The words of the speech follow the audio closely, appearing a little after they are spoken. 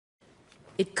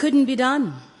It Couldn't Be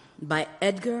Done by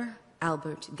Edgar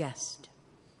Albert Guest.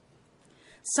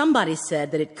 Somebody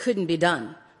said that it couldn't be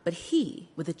done, but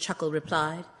he, with a chuckle,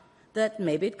 replied that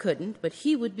maybe it couldn't, but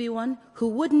he would be one who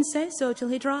wouldn't say so till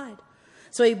he tried.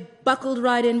 So he buckled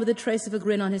right in with a trace of a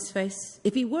grin on his face.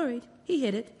 If he worried, he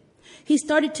hid it. He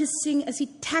started to sing as he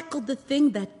tackled the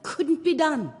thing that couldn't be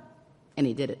done, and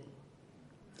he did it.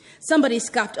 Somebody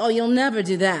scoffed, "Oh, you'll never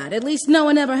do that. At least no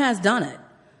one ever has done it."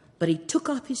 But he took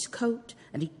off his coat,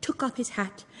 and he took off his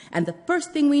hat, and the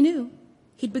first thing we knew,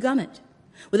 he'd begun it.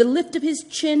 With a lift of his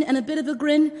chin and a bit of a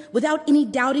grin, without any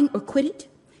doubting or quit it,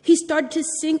 he started to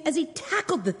sing as he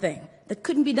tackled the thing that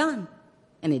couldn't be done,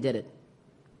 and he did it.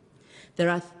 There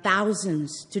are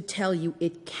thousands to tell you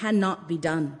it cannot be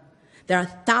done. There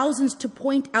are thousands to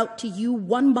point out to you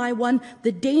one by one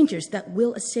the dangers that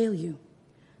will assail you.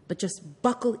 But just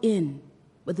buckle in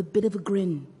with a bit of a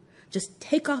grin. Just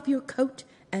take off your coat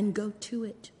and go to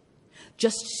it.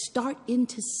 Just start in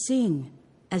to sing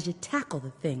as you tackle the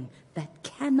thing that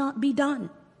cannot be done.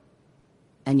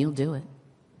 And you'll do it.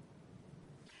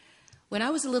 When I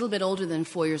was a little bit older than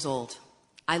 4 years old,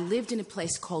 I lived in a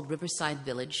place called Riverside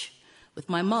Village with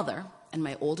my mother and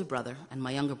my older brother and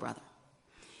my younger brother.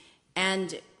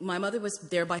 And my mother was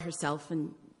there by herself,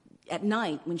 and at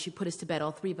night, when she put us to bed,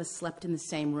 all three of us slept in the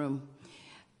same room.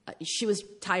 She was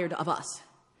tired of us.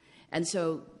 And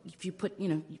so if you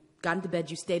got into bed,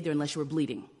 you stayed there unless you were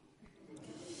bleeding.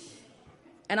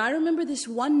 And I remember this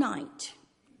one night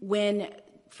when,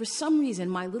 for some reason,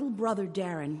 my little brother,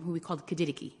 Darren, who we called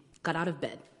Kadidiki, got out of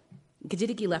bed.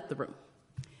 Kadidiki left the room.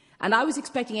 And I was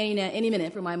expecting any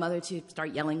minute for my mother to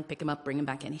start yelling, pick him up, bring him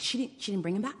back in. She didn't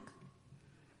bring him back.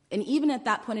 And even at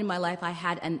that point in my life, I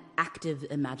had an active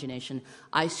imagination.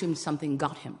 I assumed something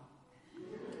got him.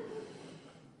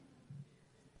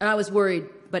 And I was worried,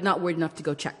 but not worried enough to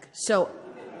go check. So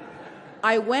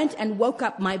I went and woke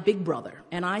up my big brother,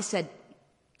 and I said,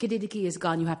 "Kadidiki is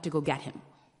gone, you have to go get him."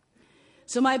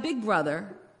 So my big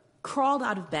brother crawled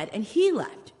out of bed, and he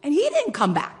left, and he didn't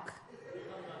come back.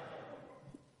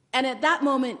 And at that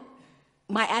moment,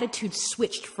 my attitude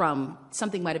switched from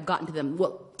something might have gotten to them,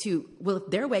 to, if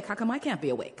they're awake, how come I can't be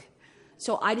awake?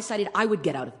 So I decided I would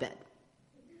get out of bed.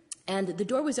 And the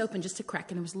door was open just a crack,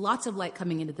 and there was lots of light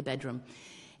coming into the bedroom.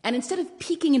 And instead of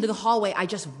peeking into the hallway, I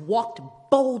just walked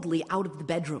boldly out of the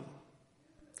bedroom.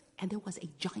 And there was a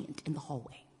giant in the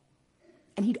hallway.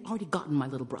 And he'd already gotten my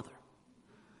little brother.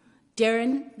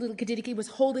 Darren, little Kadidiki, was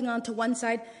holding on to one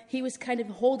side. He was kind of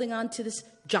holding on to this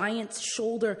giant's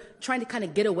shoulder, trying to kind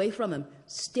of get away from him,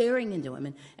 staring into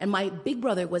him. And my big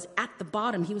brother was at the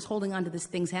bottom. He was holding on to this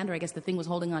thing's hand, or I guess the thing was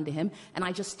holding on to him. And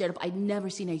I just stared up. I'd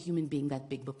never seen a human being that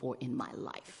big before in my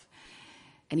life.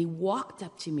 And he walked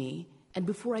up to me, and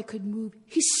before I could move,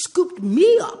 he scooped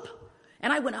me up.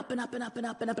 And I went up and up and up and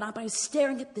up and up and up. I was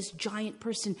staring at this giant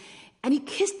person. And he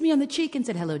kissed me on the cheek and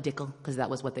said, "Hello, Dickel," because that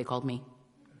was what they called me.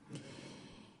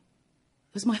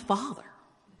 It was my father.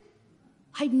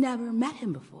 I'd never met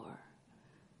him before.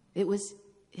 It was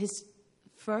his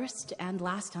first and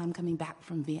last time coming back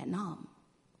from Vietnam.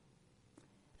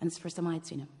 And it's the first time I'd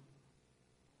seen him.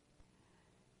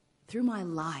 Through my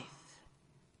life,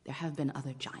 there have been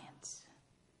other giants,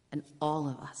 and all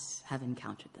of us have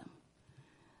encountered them.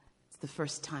 It's the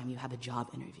first time you have a job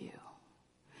interview.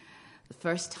 The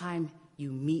first time you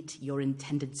meet your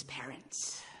intended's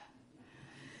parents.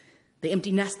 The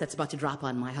empty nest that's about to drop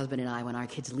on my husband and I when our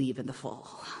kids leave in the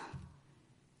fall.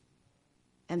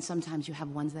 And sometimes you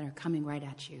have ones that are coming right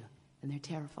at you, and they're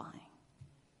terrifying.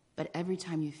 But every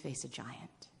time you face a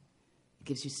giant, it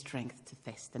gives you strength to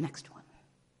face the next one.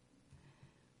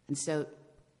 And so,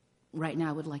 right now,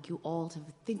 I would like you all to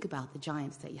think about the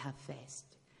giants that you have faced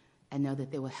and know that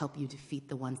they will help you defeat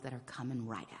the ones that are coming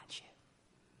right at you.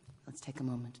 Let's take a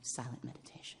moment of silent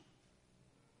meditation.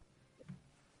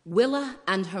 Willa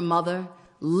and her mother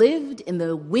lived in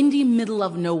the windy middle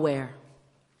of nowhere.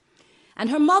 And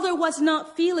her mother was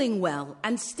not feeling well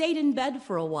and stayed in bed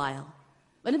for a while.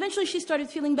 But eventually she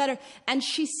started feeling better, and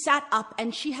she sat up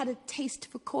and she had a taste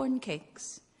for corn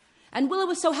cakes. And Willa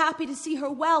was so happy to see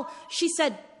her well, she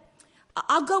said,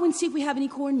 "I'll go and see if we have any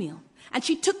cornmeal." And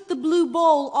she took the blue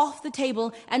bowl off the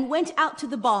table and went out to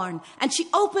the barn. And she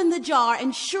opened the jar,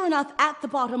 and sure enough, at the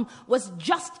bottom was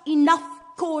just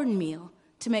enough cornmeal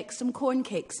to make some corn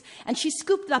cakes. And she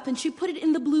scooped it up and she put it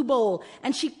in the blue bowl,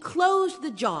 and she closed the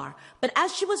jar. But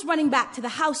as she was running back to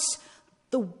the house,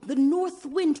 the north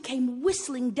wind came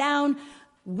whistling down,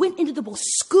 went into the bowl,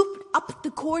 scooped up the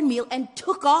cornmeal, and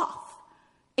took off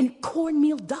in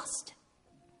cornmeal dust.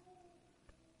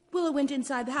 Willa went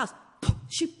inside the house.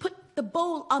 She put the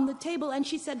bowl on the table and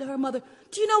she said to her mother,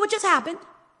 "Do you know what just happened?"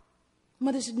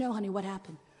 Mother said, no, honey, what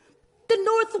happened? The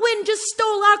north wind just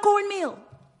stole our cornmeal.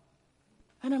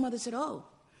 And her mother said, oh,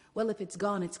 well, if it's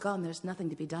gone, it's gone. There's nothing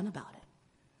to be done about it.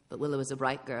 But Willa was a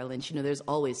bright girl, and she knew there's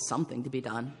always something to be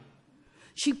done.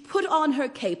 She put on her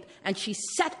cape, and she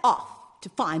set off to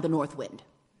find the north wind.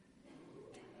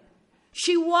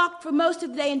 She walked for most of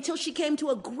the day until she came to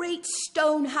a great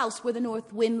stone house where the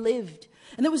north wind lived.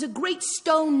 And there was a great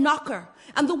stone knocker,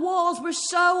 and the walls were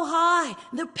so high,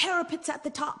 and there were parapets at the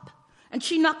top. And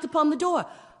she knocked upon the door.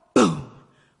 Boom,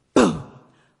 boom,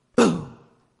 boom.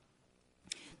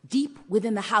 Deep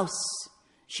within the house,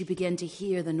 she began to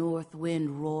hear the north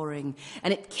wind roaring,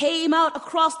 and it came out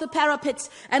across the parapets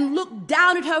and looked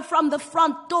down at her from the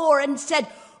front door and said,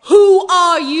 who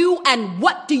are you and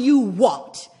what do you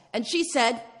want? And she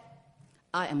said,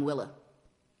 I am Willa,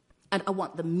 and I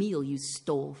want the meal you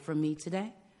stole from me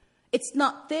today. It's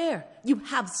not fair. You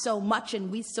have so much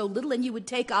and we so little, and you would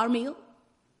take our meal?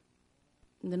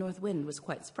 And the north wind was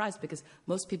quite surprised because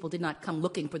most people did not come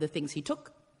looking for the things he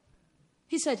took.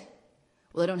 He said,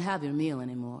 well, I don't have your meal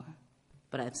anymore,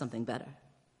 but I have something better.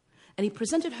 And he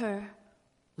presented her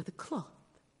with a cloth.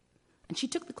 And she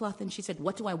took the cloth and she said,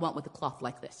 what do I want with a cloth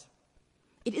like this?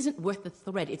 It isn't worth the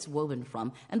thread it's woven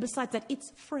from, and besides that,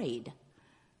 it's frayed.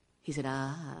 He said,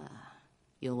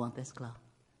 you'll want this cloth.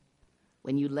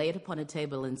 When you lay it upon a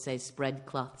table and say, spread,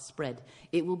 cloth, spread,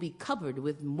 it will be covered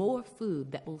with more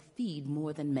food that will feed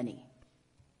more than many.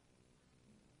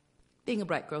 Being a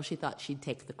bright girl, she thought she'd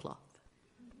take the cloth.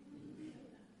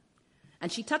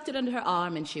 And she tucked it under her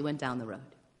arm and she went down the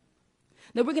road.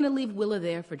 Now we're going to leave Willa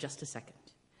there for just a second.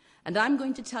 And I'm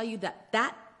going to tell you that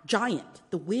that giant,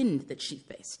 the wind that she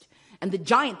faced, and the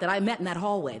giant that I met in that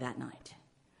hallway that night,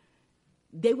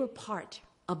 they were part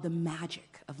of the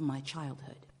magic of my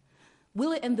childhood.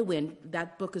 Willa and the Wind,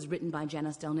 that book is written by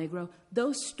Janice Del Negro.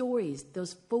 Those stories,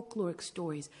 those folkloric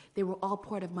stories, they were all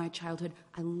part of my childhood.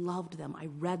 I loved them. I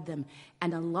read them.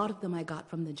 And a lot of them I got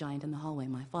from the giant in the hallway,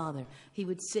 my father. He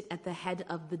would sit at the head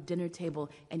of the dinner table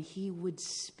and he would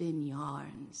spin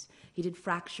yarns. He did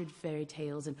fractured fairy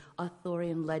tales and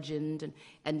Arthurian legend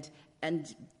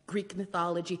and Greek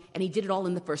mythology, and he did it all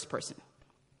in the first person.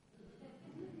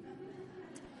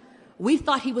 We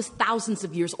thought he was thousands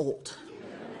of years old.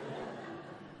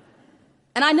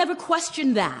 And I never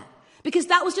questioned that, because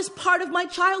that was just part of my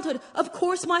childhood. Of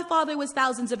course, my father was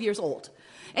thousands of years old.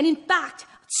 And in fact,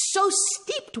 so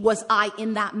steeped was I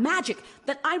in that magic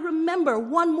that I remember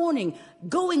one morning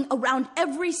going around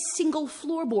every single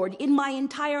floorboard in my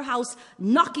entire house,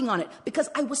 knocking on it, because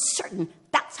I was certain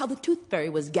that's how the tooth fairy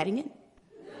was getting in.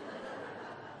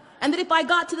 And that if I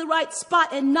got to the right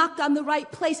spot and knocked on the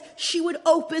right place, she would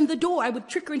open the door. I would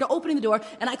trick her into opening the door,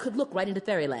 and I could look right into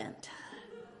fairyland.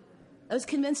 I was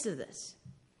convinced of this.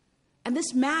 And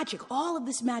this magic, all of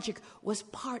this magic, was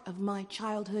part of my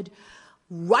childhood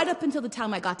right up until the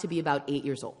time I got to be about 8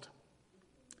 years old.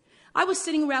 I was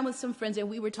sitting around with some friends and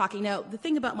we were talking. Now, the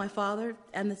thing about my father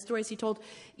and the stories he told,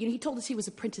 he told us he was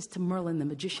apprenticed to Merlin the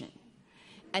magician.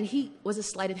 And he was a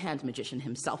sleight of hand magician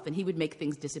himself, and he would make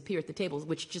things disappear at the tables,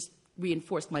 which just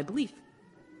reinforced my belief.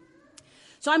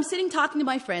 So I'm sitting talking to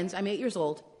my friends, I'm 8 years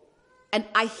old, and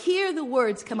I hear the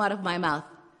words come out of my mouth,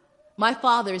 my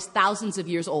father is thousands of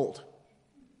years old.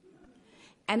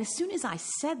 And as soon as I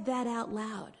said that out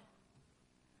loud,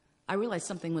 I realized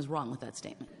something was wrong with that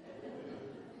statement.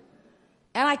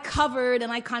 And I covered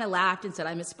and I kind of laughed and said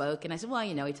I misspoke. And I said, well,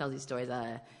 he tells these stories.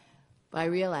 But I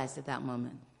realized at that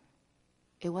moment,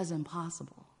 it was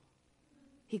impossible.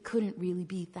 He couldn't really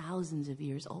be thousands of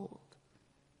years old.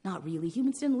 Not really.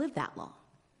 Humans didn't live that long.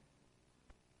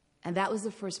 And that was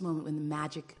the first moment when the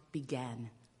magic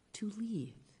began to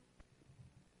leave.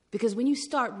 Because when you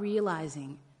start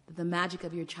realizing that the magic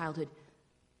of your childhood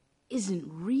isn't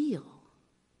real,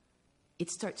 it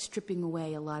starts stripping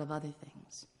away a lot of other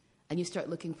things. And you start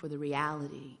looking for the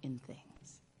reality in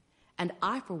things. And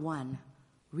I, for one,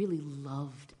 really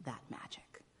loved that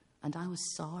magic. And I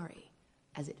was sorry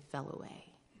as it fell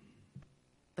away.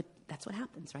 But that's what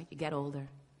happens, right? You get older,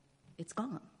 it's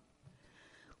gone.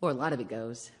 Or a lot of it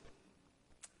goes.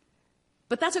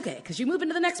 But that's okay, because you move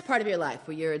into the next part of your life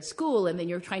where you're at school and then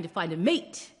you're trying to find a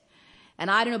mate. And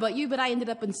I don't know about you, but I ended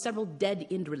up in several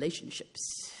dead-end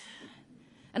relationships.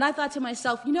 And I thought to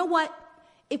myself, you know what?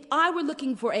 If I were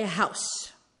looking for a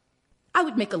house, I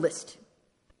would make a list.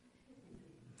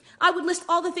 I would list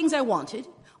all the things I wanted,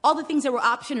 all the things that were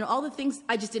option, and all the things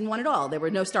I just didn't want at all. There were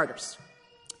no starters.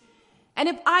 And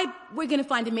if I were going to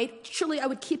find a mate, surely I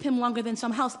would keep him longer than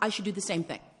some house. I should do the same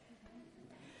thing.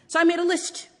 So I made a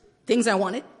list. Things I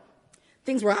wanted,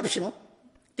 things were optional,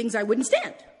 things I wouldn't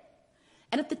stand.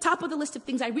 And at the top of the list of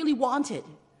things I really wanted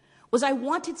was I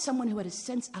wanted someone who had a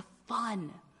sense of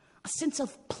fun, a sense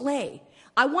of play.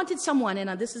 I wanted someone, and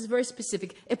this is very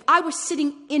specific, if I were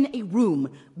sitting in a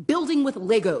room building with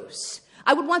Legos,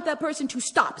 I would want that person to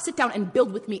stop, sit down, and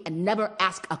build with me and never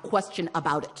ask a question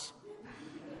about it.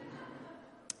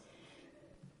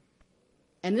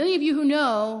 And any of you who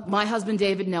know my husband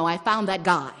David know I found that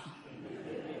guy.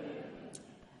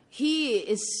 He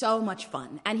is so much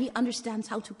fun, and he understands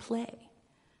how to play.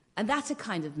 And that's a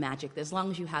kind of magic that as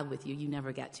long as you have with you, you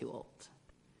never get too old.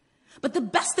 But the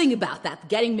best thing about that,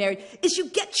 getting married, is you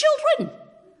get children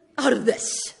out of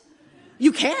this.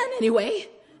 You can, anyway.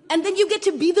 And then you get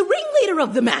to be the ringleader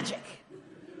of the magic.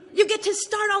 You get to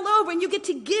start all over, and you get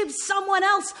to give someone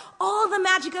else all the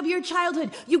magic of your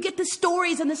childhood. You get the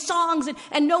stories and the songs,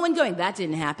 and no one going, that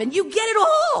didn't happen. You get it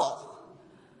all.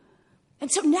 And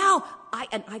so now,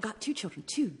 I got 2 children,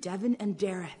 Devin and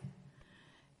Darren.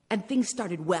 And things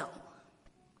started well.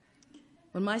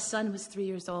 When my son was 3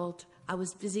 years old, I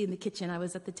was busy in the kitchen. I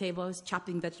was at the table. I was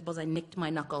chopping vegetables. I nicked my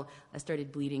knuckle. I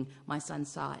started bleeding. My son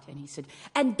saw it, and he said,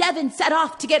 and Devin set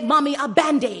off to get Mommy a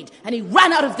Band-Aid, and he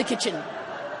ran out of the kitchen.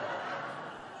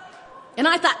 And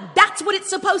I thought, that's what it's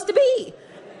supposed to be.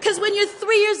 Because when you're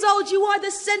 3 years old, you are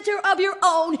the center of your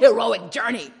own heroic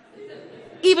journey.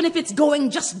 Even if it's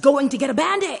just going to get a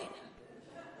Band-Aid.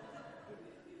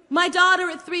 My daughter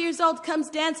at 3 years old comes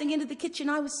dancing into the kitchen.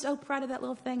 I was so proud of that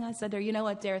little thing. I said to her, you know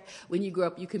what, Dareth, when you grow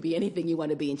up, you can be anything you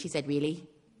want to be. And she said, really?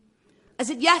 I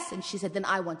said, yes. And she said, then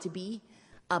I want to be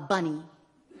a bunny.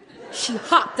 She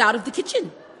hopped out of the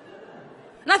kitchen.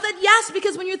 And I said, yes,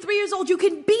 because when you're 3 years old, you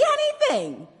can be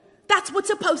anything. That's what's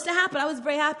supposed to happen. I was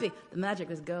very happy. The magic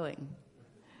was going.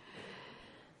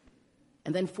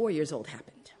 And then 4 years old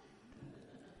happened.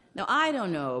 Now, I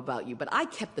don't know about you, but I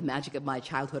kept the magic of my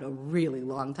childhood a really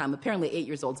long time. Apparently, 8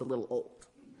 years old's a little old.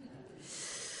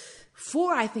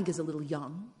 4, I think, is a little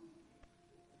young.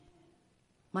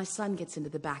 My son gets into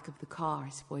the back of the car.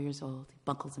 He's 4 years old. He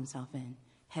buckles himself in,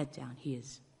 head down. He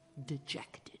is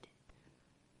dejected.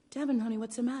 Devin, honey,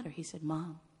 what's the matter? He said,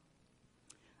 Mom,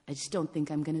 I just don't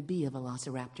think I'm going to be a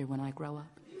velociraptor when I grow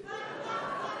up.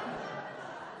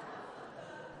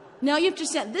 Now, you have to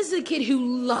understand, this is a kid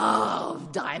who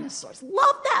loved dinosaurs,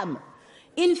 loved them.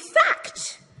 In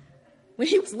fact, when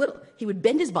he was little, he would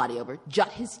bend his body over,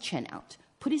 jut his chin out,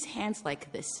 put his hands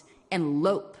like this, and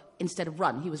lope instead of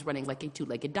run. He was running like a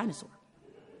 2-legged dinosaur.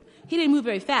 He didn't move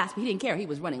very fast, but he didn't care. He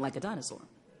was running like a dinosaur.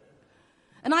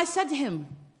 And I said to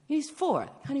him, he's 4,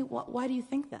 honey, why do you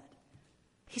think that?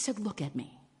 He said, look at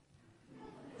me.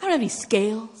 I don't have any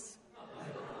scales.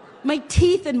 My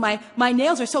teeth and my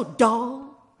nails are so dull.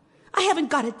 I haven't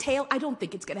got a tail. I don't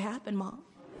think it's going to happen, Mom.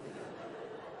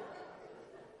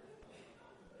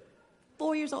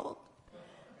 4 years old.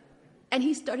 And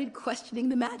he started questioning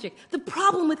the magic. The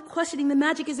problem with questioning the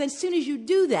magic is that as soon as you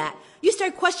do that, you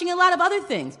start questioning a lot of other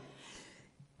things.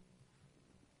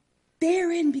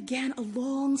 Therein began a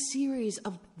long series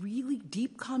of really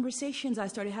deep conversations I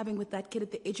started having with that kid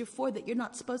at the age of 4 that you're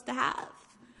not supposed to have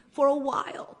for a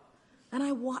while. And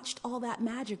I watched all that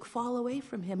magic fall away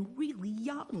from him really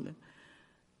young.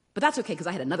 But that's okay, because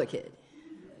I had another kid.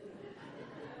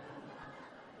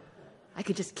 I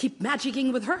could just keep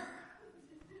magicking with her.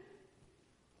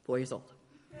 4 years old.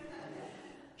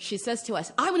 She says to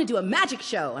us, I want to do a magic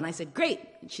show. And I said, great.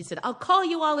 And she said, I'll call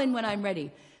you all in when I'm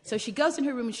ready. So she goes in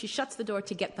her room and she shuts the door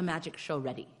to get the magic show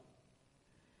ready.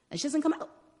 And she doesn't come out.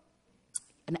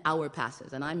 An hour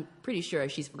passes, and I'm pretty sure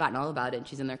she's forgotten all about it, and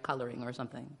she's in there coloring or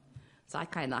something. So I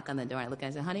kind of knock on the door, and I look at her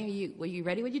and I say, honey, are you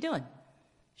ready? What are you doing?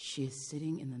 She is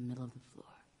sitting in the middle of the floor,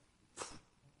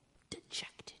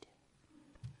 dejected.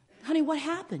 Honey, what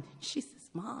happened? She says,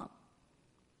 Mom,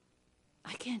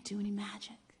 I can't do any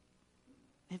magic.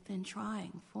 I've been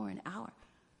trying for an hour.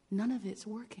 None of it's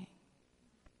working.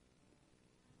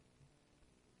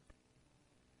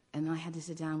 And I had to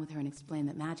sit down with her and explain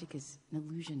that magic is an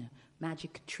illusion,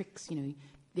 magic tricks,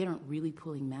 they aren't really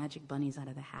pulling magic bunnies out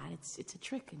of the hat. It's a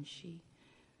trick. And she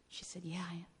said, yeah,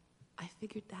 I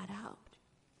figured that out.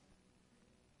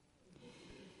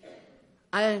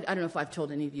 I don't know if I've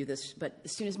told any of you this, but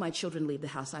as soon as my children leave the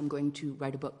house, I'm going to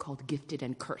write a book called Gifted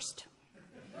and Cursed.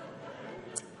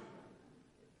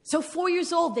 So 4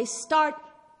 years old, they start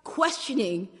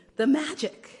questioning the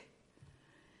magic.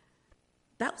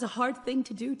 That was a hard thing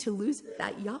to do, to lose it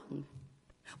that young.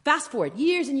 Fast forward,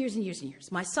 years and years and years and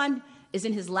years. My son is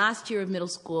in his last year of middle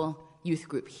school youth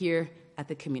group here at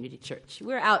the community church.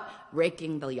 We're out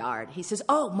raking the yard. He says,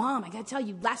 oh, Mom, I got to tell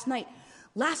you, last night,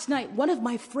 one of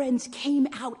my friends came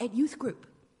out at youth group.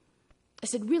 I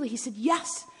said, really? He said,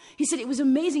 yes. He said, it was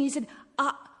amazing. He said,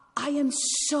 I am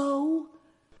so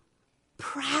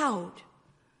proud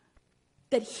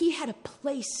that he had a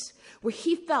place where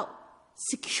he felt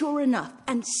secure enough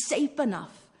and safe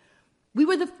enough. We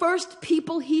were the first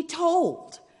people he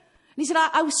told. And he said,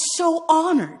 I was so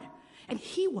honored. And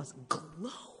he was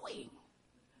glowing.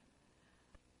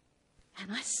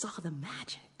 And I saw the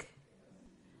magic.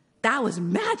 That was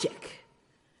magic.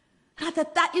 And I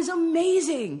thought, that is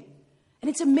amazing. And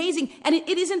it's amazing. And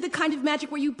it isn't the kind of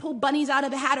magic where you pull bunnies out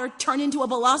of a hat or turn into a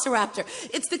velociraptor.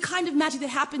 It's the kind of magic that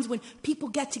happens when people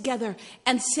get together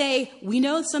and say, we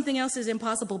know something else is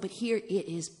impossible, but here it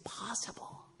is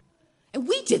possible. And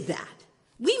we did that.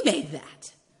 We made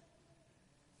that.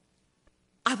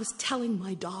 I was telling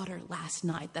my daughter last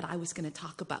night that I was going to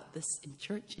talk about this in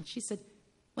church. And she said,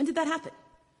 when did that happen?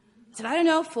 I said, I don't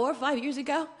know, 4 or 5 years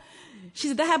ago. She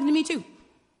said, that happened to me too.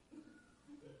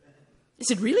 I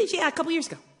said, really? Yeah, a couple years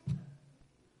ago.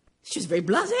 She was very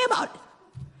blasé about it.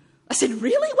 I said,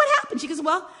 really? What happened? She goes,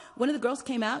 well, one of the girls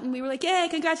came out and we were like, yay,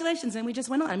 congratulations. And we just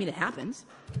went on. I mean, it happens.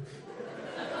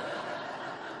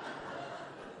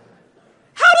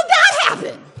 How did that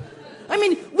happen? I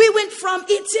mean, we went from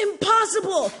it's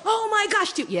impossible, oh my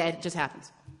gosh, to yeah, it just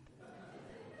happens.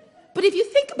 But if you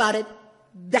think about it,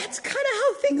 that's kind of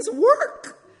how things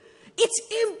work. It's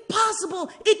impossible.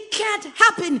 It can't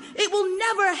happen. It will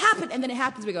never happen. And then it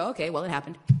happens. We go, okay, well, it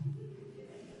happened.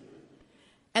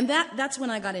 And that's when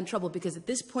I got in trouble, because at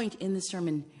this point in the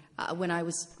sermon, when I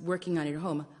was working on it at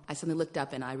home, I suddenly looked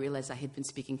up and I realized I had been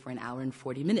speaking for 1 hour and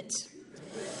 40 minutes.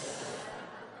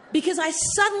 Because I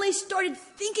suddenly started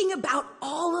thinking about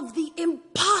all of the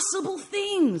impossible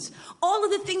things. All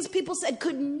of the things people said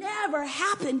could never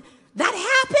happen. That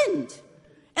happened.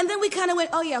 And then we kind of went,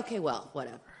 oh yeah, okay, well,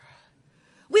 whatever.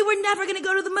 We were never going to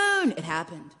go to the moon. It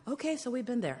happened. Okay, so we've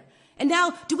been there. And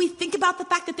now, do we think about the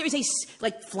fact that there's a,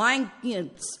 flying,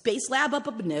 space lab up?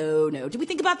 No. Do we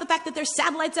think about the fact that there's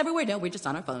satellites everywhere? No, we're just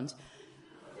on our phones.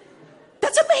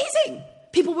 That's amazing.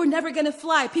 People were never going to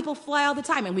fly. People fly all the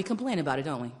time, and we complain about it,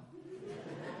 don't we?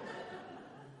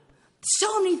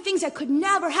 So many things that could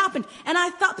never happen. And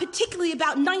I thought particularly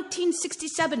about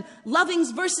 1967,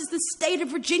 Lovings versus the state of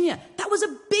Virginia. That was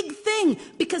a big thing,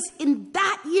 because in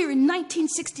that year, in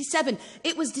 1967,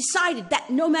 it was decided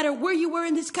that no matter where you were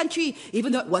in this country,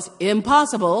 even though it was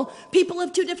impossible, people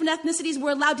of 2 different ethnicities were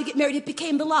allowed to get married. It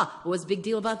became the law. What was the big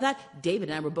deal about that? David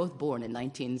and I were both born in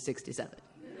 1967.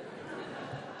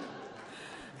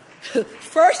 The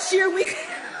first year we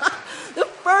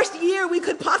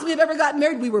could possibly have ever gotten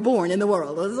married, we were born in the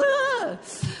world. It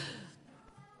was,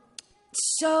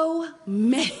 So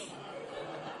many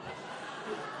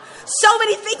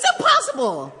things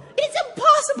impossible. It's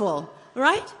impossible,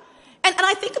 right? And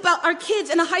I think about our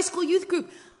kids in a high school youth group.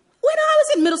 When I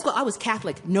was in middle school, I was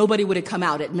Catholic. Nobody would have come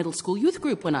out at middle school youth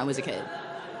group when I was a kid.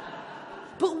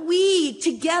 But we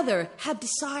together have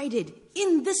decided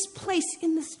in this place,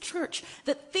 in this church,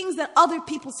 that things that other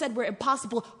people said were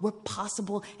impossible were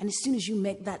possible. And as soon as you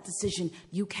make that decision,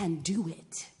 you can do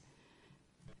it.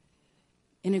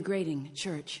 Integrating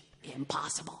church,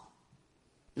 impossible.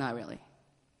 Not really.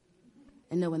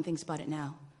 And no one thinks about it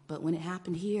now. But when it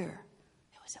happened here,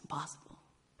 it was impossible.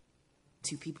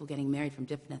 2 people getting married from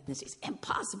different ethnicities,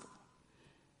 impossible.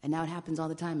 And now it happens all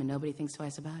the time and nobody thinks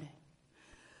twice about it.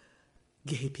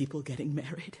 Gay people getting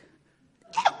married,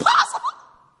 impossible.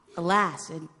 Alas,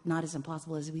 it's not as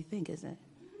impossible as we think, is it?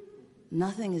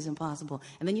 Nothing is impossible.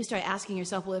 And then you start asking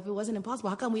yourself, well, if it wasn't impossible,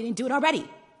 how come we didn't do it already?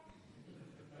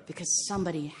 Because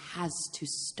somebody has to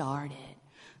start it.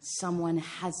 Someone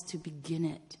has to begin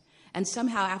it. And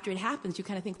somehow after it happens, you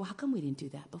kind of think, well, how come we didn't do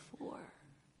that before?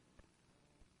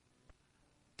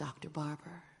 Dr.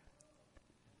 Barber.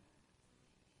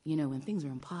 When things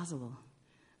were impossible,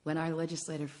 when our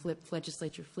legislature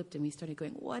flipped and we started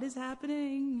going, what is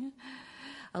happening?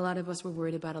 A lot of us were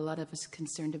worried about it, a lot of us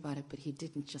concerned about it, but he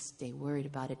didn't just stay worried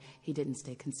about it. He didn't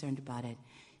stay concerned about it.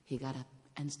 He got up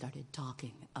and started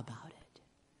talking about it.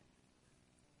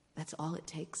 That's all it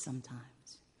takes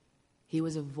sometimes. He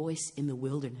was a voice in the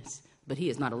wilderness, but he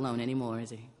is not alone anymore,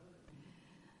 is he?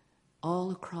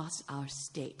 All across our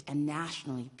state and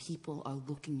nationally, people are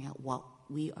looking at what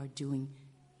we are doing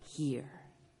here.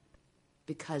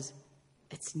 Because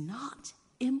it's not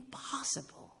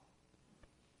impossible.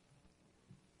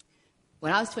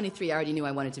 When I was 23, I already knew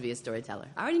I wanted to be a storyteller.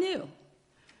 I already knew.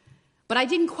 But I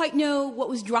didn't quite know what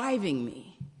was driving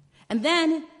me. And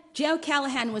then Joe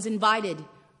Callahan was invited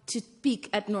to speak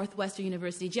at Northwestern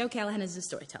University. Joe Callahan is a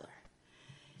storyteller.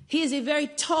 He is a very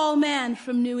tall man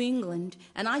from New England.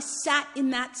 And I sat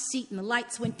in that seat and the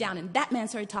lights went down and that man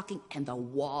started talking and the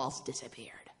walls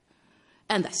disappeared.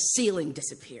 And the ceiling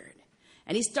disappeared.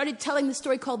 And he started telling the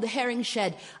story called The Herring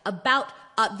Shed about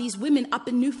these women up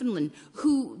in Newfoundland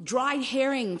who dried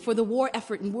herring for the war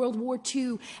effort in World War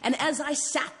II. And as I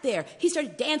sat there, he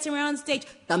started dancing around stage,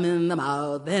 thumb in the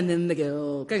mouth, hand in the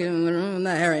gill, kicking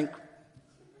the herring.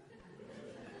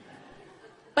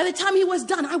 By the time he was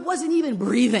done, I wasn't even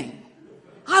breathing.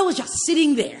 I was just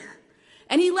sitting there.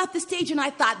 And he left the stage, and I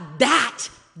thought,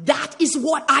 that is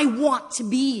what I want to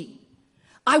be.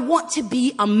 I want to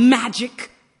be a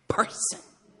magic person.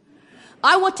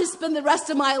 I want to spend the rest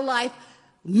of my life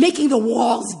making the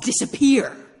walls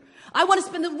disappear. I want to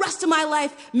spend the rest of my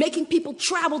life making people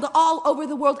travel to all over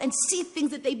the world and see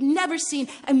things that they've never seen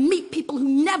and meet people who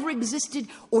never existed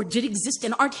or did exist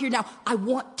and aren't here now. I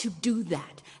want to do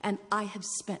that. And I have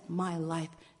spent my life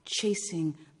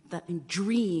chasing that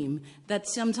dream that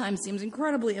sometimes seems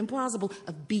incredibly impossible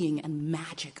of being a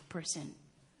magic person.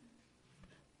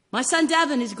 My son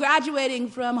Devin is graduating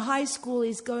from high school.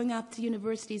 He's going up to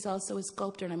university. He's also a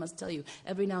sculptor. And I must tell you,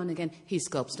 every now and again, he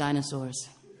sculpts dinosaurs.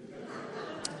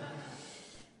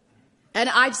 And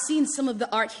I've seen some of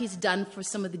the art he's done for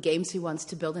some of the games he wants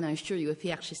to build. And I assure you, if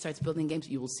he actually starts building games,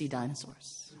 you will see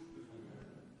dinosaurs.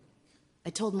 I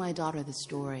told my daughter the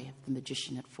story of the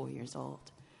magician at 4 years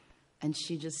old. And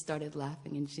she just started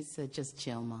laughing. And she said, "Just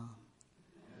chill, Mom.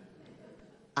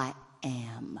 I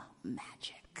am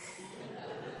magic.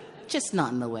 Just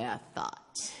not in the way I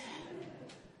thought."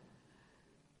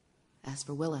 As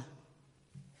for Willa,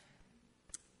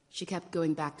 she kept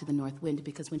going back to the North Wind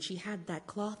because when she had that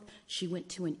cloth, she went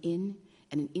to an inn,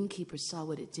 and an innkeeper saw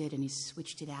what it did, and he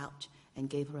switched it out and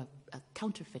gave her a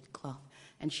counterfeit cloth.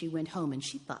 And she went home, and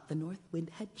she thought the North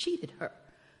Wind had cheated her.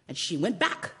 And she went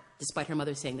back, despite her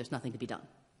mother saying there's nothing to be done.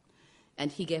 And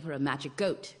he gave her a magic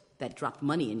goat that dropped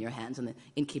money in your hands, and the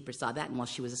innkeeper saw that, and while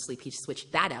she was asleep, he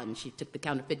switched that out, and she took the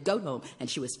counterfeit goat home, and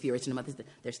she was furious, and her mother said,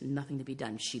 "There's nothing to be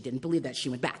done." She didn't believe that. She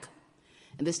went back.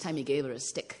 And this time he gave her a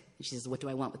stick, and she says, "What do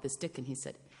I want with this stick?" And he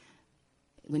said,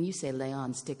 "When you say lay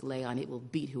on, stick, lay on, it will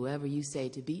beat whoever you say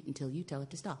to beat until you tell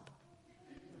it to stop."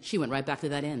 She went right back to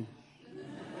that inn.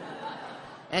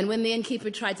 And when the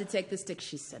innkeeper tried to take the stick,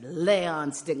 she said, "Lay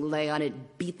on, stick, lay on."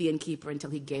 It beat the innkeeper until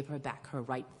he gave her back her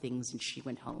right things, and she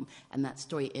went home. And that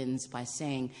story ends by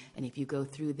saying, and if you go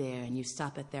through there and you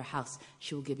stop at their house,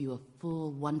 she will give you a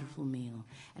full, wonderful meal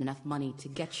and enough money to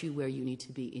get you where you need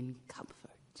to be in comfort.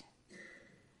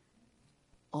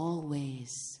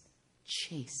 Always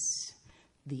chase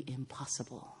the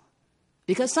impossible,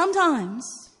 because sometimes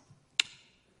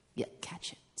you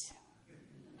catch it.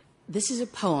 This is a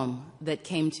poem that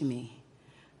came to me.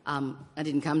 It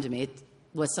didn't come to me. It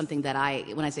was something that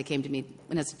when I say came to me,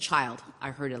 when as a child,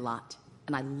 I heard it a lot.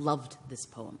 And I loved this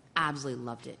poem, absolutely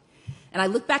loved it. And I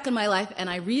look back on my life and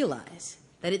I realize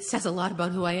that it says a lot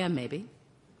about who I am, maybe.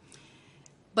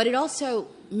 But it also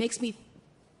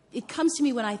it comes to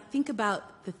me when I think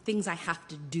about the things I have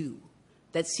to do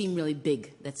that seem really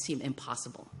big, that seem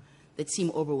impossible, that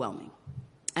seem overwhelming.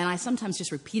 And I sometimes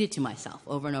just repeat it to myself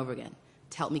over and over again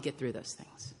to help me get through those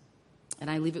things. And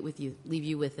I leave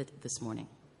you with it this morning.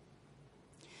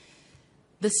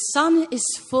 The sun is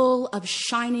full of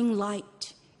shining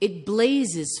light. It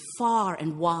blazes far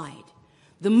and wide.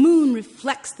 The moon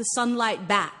reflects the sunlight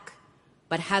back,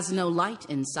 but has no light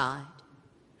inside.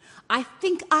 I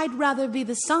think I'd rather be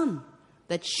the sun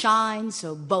that shines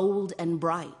so bold and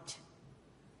bright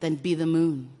than be the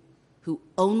moon who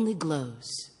only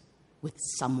glows with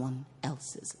someone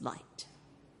else's light.